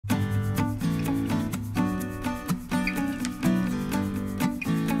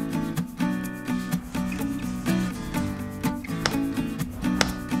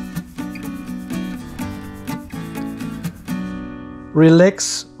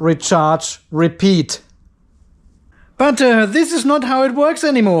Relax, recharge, repeat. But this is not how it works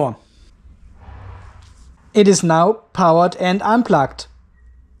anymore. It is now powered and unplugged.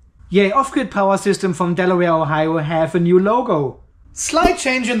 Yay, off-grid power system from Delaware, Ohio have a new logo. Slight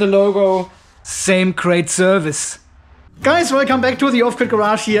change in the logo, same great service. Guys, welcome back to the off-grid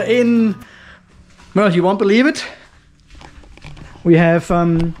garage here in, well, you won't believe it. We had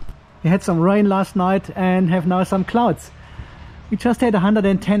some rain last night and have now some clouds. We just had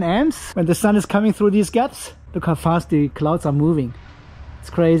 110 amps. When the sun is coming through these gaps, look how fast the clouds are moving. It's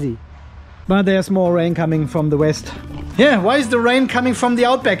crazy. But there's more rain coming from the west. Yeah, why is the rain coming from the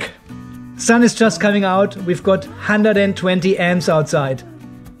outback? Sun is just coming out. We've got 120 amps outside.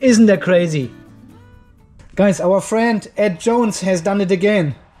 Isn't that crazy? Guys, our friend Ed Jones has done it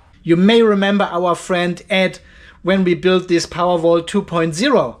again. You may remember our friend Ed when we built this Powerwall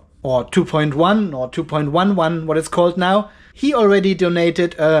 2.0 or 2.1 or 2.11, what it's called now. He already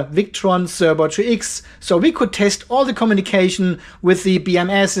donated a Victron Servo 2X, so we could test all the communication with the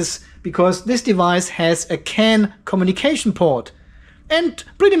BMSs, because this device has a CAN communication port and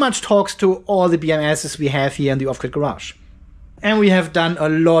pretty much talks to all the BMSs we have here in the off-grid garage. And we have done a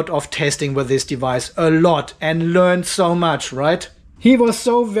lot of testing with this device, a lot, and learned so much, right? He was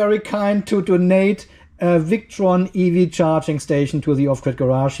so very kind to donate a Victron EV Charging Station to the off-grid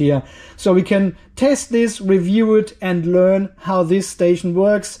garage here, so we can test this, review it, and learn how this station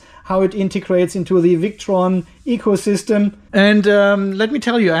works, how it integrates into the Victron ecosystem. And let me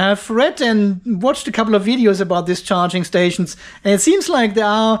tell you, I have read and watched a couple of videos about these charging stations, and it seems like there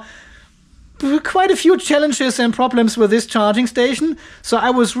are quite a few challenges and problems with this charging station. So I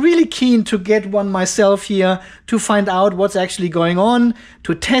was really keen to get one myself here to find out what's actually going on,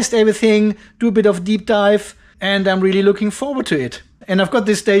 to test everything, do a bit of deep dive, and I'm really looking forward to it. And I've got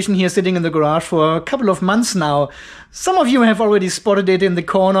this station here sitting in the garage for a couple of months now. Some of you have already spotted it in the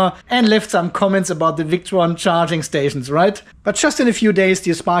corner and left some comments about the Victron charging stations, right? But just in a few days,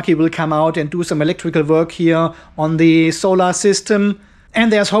 the Sparky will come out and do some electrical work here on the solar system. And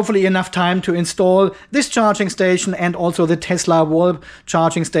there's hopefully enough time to install this charging station and also the Tesla wall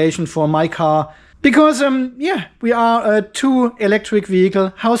charging station for my car. Because, yeah, we are a 2 electric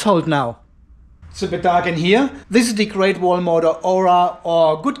vehicle household now. It's a bit dark in here. This is the Great Wall Motor Ora,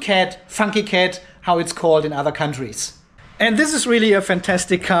 or Good Cat, Funky Cat, how it's called in other countries. And this is really a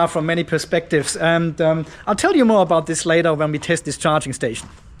fantastic car from many perspectives. And I'll tell you more about this later when we test this charging station.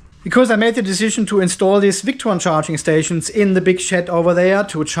 Because I made the decision to install these Victron charging stations in the big shed over there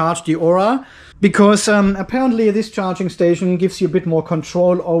to charge the Ora. Because apparently this charging station gives you a bit more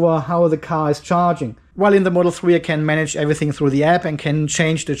control over how the car is charging. While in the Model 3 I can manage everything through the app and can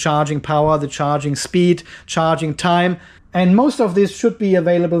change the charging power, the charging speed, charging time. And most of this should be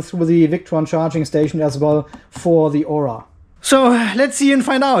available through the Victron charging station as well for the Ora. So let's see and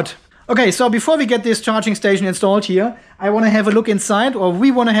find out. Okay, so before we get this charging station installed here, I want to have a look inside, or we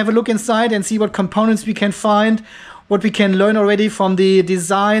want to have a look inside and see what components we can find, what we can learn already from the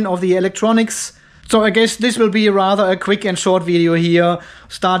design of the electronics. So I guess this will be rather a quick and short video here,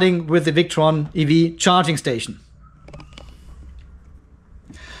 starting with the Victron EV charging station.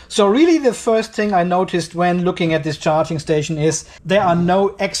 So really the first thing I noticed when looking at this charging station is there are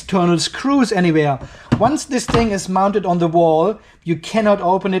no external screws anywhere. Once this thing is mounted on the wall, you cannot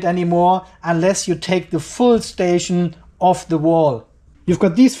open it anymore unless you take the full station off the wall. You've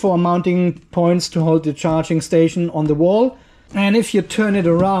got these 4 mounting points to hold the charging station on the wall. And if you turn it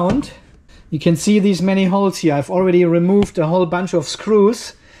around, you can see these many holes here. I've already removed a whole bunch of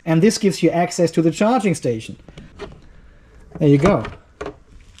screws, and this gives you access to the charging station. There you go.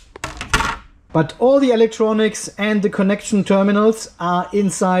 But all the electronics and the connection terminals are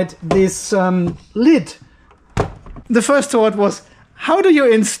inside this lid. The first thought was, how do you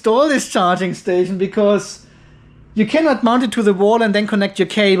install this charging station? Because you cannot mount it to the wall and then connect your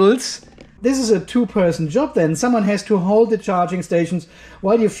cables. This is a 2-person job then. Someone has to hold the charging stations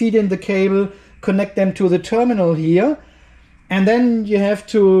while you feed in the cable, connect them to the terminal here. And then you have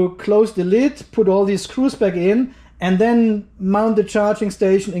to close the lid, put all these screws back in, and then mount the charging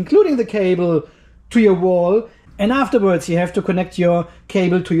station, including the cable, to your wall. And afterwards you have to connect your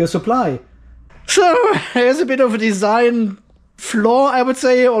cable to your supply. So there's a bit of a design flaw, I would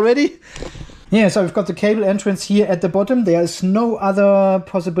say, already. Yeah, so we've got the cable entrance here at the bottom. There is no other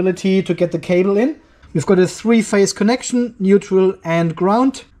possibility to get the cable in. We've got a 3-phase connection, neutral and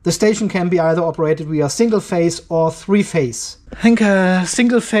ground. The station can be either operated via single phase or 3-phase. I think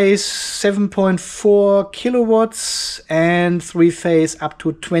single phase 7.4 kilowatts and 3-phase up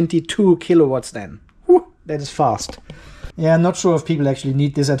to 22 kilowatts then. Whew, that is fast. Yeah, I'm not sure if people actually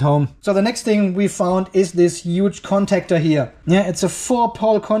need this at home. So the next thing we found is this huge contactor here. Yeah, it's a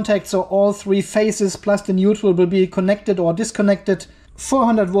 4-pole contact, so all 3 phases plus the neutral will be connected or disconnected.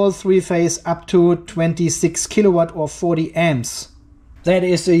 400 volt 3-phase up to 26 kilowatt or 40 amps. That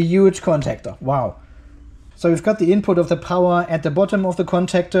is a huge contactor. Wow. So we've got the input of the power at the bottom of the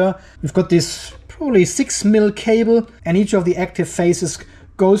contactor. We've got this probably 6mm cable, and each of the active phases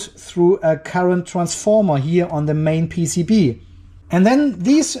goes through a current transformer here on the main PCB. And then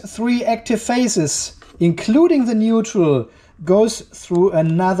these 3 active phases, including the neutral, goes through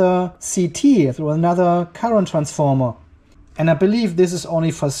another CT, through another current transformer. And I believe this is only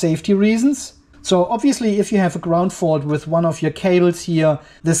for safety reasons. So obviously if you have a ground fault with one of your cables here,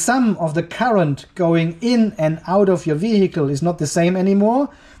 the sum of the current going in and out of your vehicle is not the same anymore.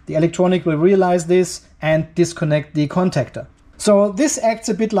 The electronic will realize this and disconnect the contactor. So this acts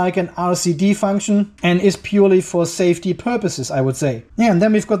a bit like an RCD function and is purely for safety purposes, I would say. Yeah, and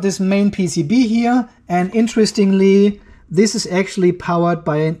then we've got this main PCB here, and interestingly, this is actually powered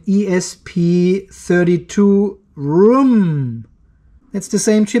by an ESP32 ROM. It's the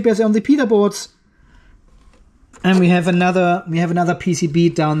same chip as on the Peter boards. And we have another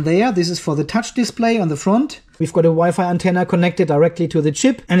PCB down there. This is for the touch display on the front. We've got a Wi-Fi antenna connected directly to the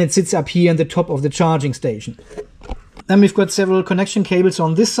chip, and it sits up here in the top of the charging station. Then we've got several connection cables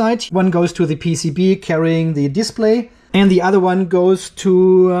on this side. One goes to the PCB carrying the display, and the other one goes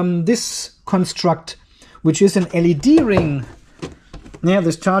to this construct, which is an LED ring. Yeah,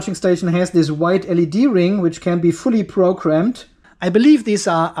 this charging station has this white LED ring, which can be fully programmed. I believe these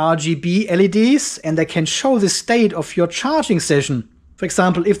are RGB LEDs, and they can show the state of your charging session. For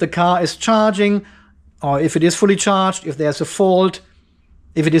example, if the car is charging, or if it is fully charged, if there's a fault,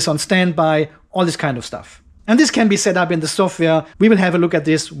 if it is on standby, all this kind of stuff. And this can be set up in the software. We will have a look at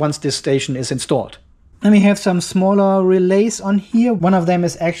this once this station is installed. And we have some smaller relays on here. One of them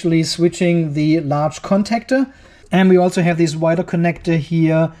is actually switching the large contactor. And we also have this wider connector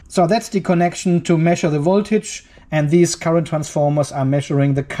here. So that's the connection to measure the voltage. And these current transformers are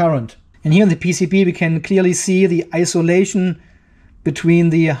measuring the current. And here on the PCB we can clearly see the isolation between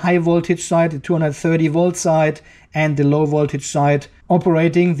the high voltage side, the 230 volt side, and the low voltage side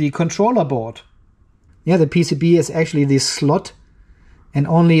operating the controller board. Yeah, the PCB is actually this slot, and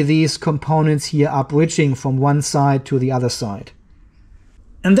only these components here are bridging from one side to the other side.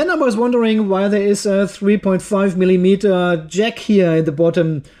 And then I was wondering why there is a 3.5mm jack here at the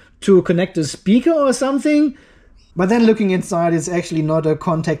bottom to connect a speaker or something. But then looking inside, it's actually not a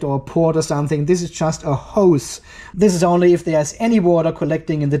contact or a port or something. This is just a hose. This is only if there's any water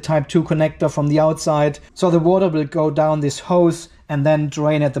collecting in the Type 2 connector from the outside. So the water will go down this hose and then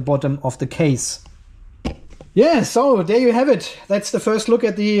drain at the bottom of the case. Yeah, so there you have it. That's the first look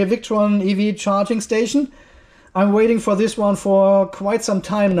at the Victron EV Charging Station. I'm waiting for this one for quite some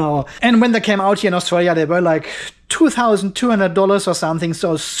time now. And when they came out here in Australia, they were like $2,200 or something,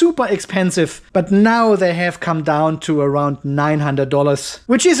 so super expensive. But now they have come down to around $900,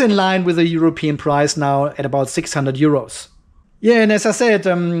 which is in line with the European price now at about 600 euros. Yeah, and as I said,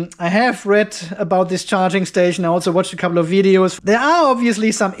 I have read about this charging station. I also watched a couple of videos. There are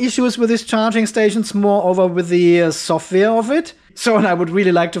obviously some issues with this charging stations, moreover with the software of it. So I would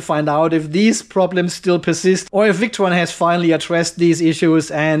really like to find out if these problems still persist, or if Victron has finally addressed these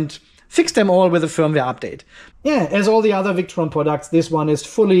issues and fixed them all with a firmware update. Yeah, as all the other Victron products, this one is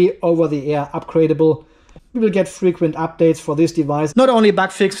fully over-the-air upgradable. We will get frequent updates for this device. Not only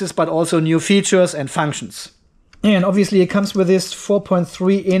bug fixes, but also new features and functions. And obviously it comes with this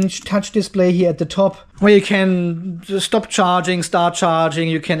 4.3-inch touch display here at the top, where you can stop charging, start charging.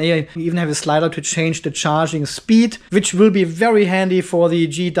 You can even have a slider to change the charging speed, which will be very handy for the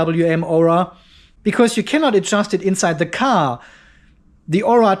GWM Ora, because you cannot adjust it inside the car. The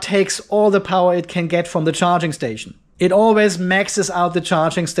Ora takes all the power it can get from the charging station. It always maxes out the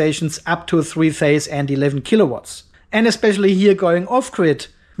charging stations up to 3-phase and 11 kilowatts. And especially here going off-grid,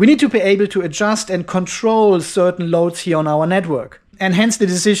 we need to be able to adjust and control certain loads here on our network. And hence the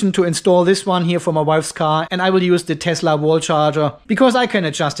decision to install this one here for my wife's car, and I will use the Tesla wall charger because I can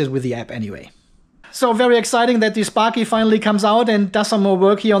adjust it with the app anyway. So very exciting that the Sparky finally comes out and does some more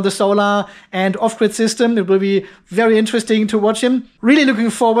work here on the solar and off-grid system. It will be very interesting to watch him. Really looking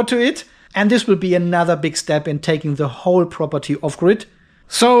forward to it. And this will be another big step in taking the whole property off-grid.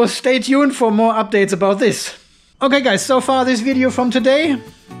 So stay tuned for more updates about this. Okay guys, so far this video from today.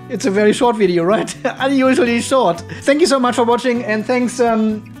 It's a very short video, right? Unusually short. Thank you so much for watching, and thanks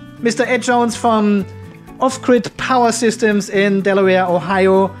Mr. Ed Jones from Off-Grid Power Systems in Delaware,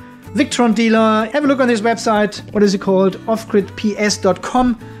 Ohio. Victron Dealer. Have a look on his website. What is it called?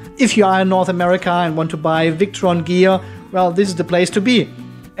 offgridps.com. If you are in North America and want to buy Victron gear well, this is the place to be.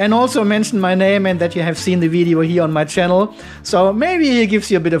 And also mention my name and that you have seen the video here on my channel. So maybe he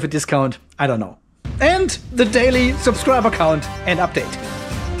gives you a bit of a discount. I don't know. And the daily subscriber count and update.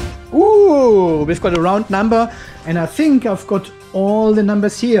 Ooh, we've got a round number. And I think I've got all the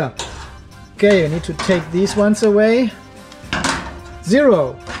numbers here. Okay, I need to take these ones away.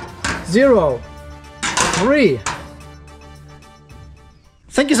 0, 0, 3.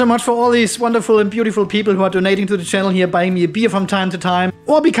 Thank you so much for all these wonderful and beautiful people who are donating to the channel here, buying me a beer from time to time,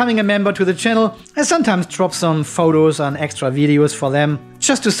 or becoming a member to the channel. I sometimes drop some photos and extra videos for them,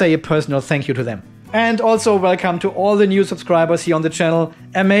 just to say a personal thank you to them. And also welcome to all the new subscribers here on the channel.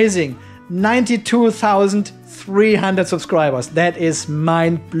 Amazing! 92,300 subscribers. That is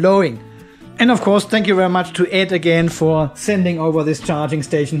mind-blowing. And of course, thank you very much to Ed again for sending over this charging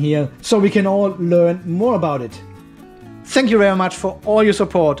station here, so we can all learn more about it. Thank you very much for all your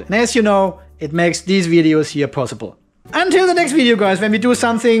support, and as you know, it makes these videos here possible. Until the next video, guys, when we do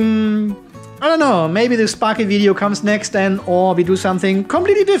something, I don't know, maybe the Sparky video comes next or we do something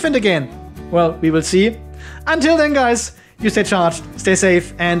completely different again. Well, we will see. Until then, guys, you stay charged, stay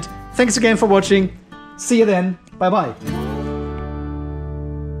safe, and thanks again for watching. See you then. Bye-bye.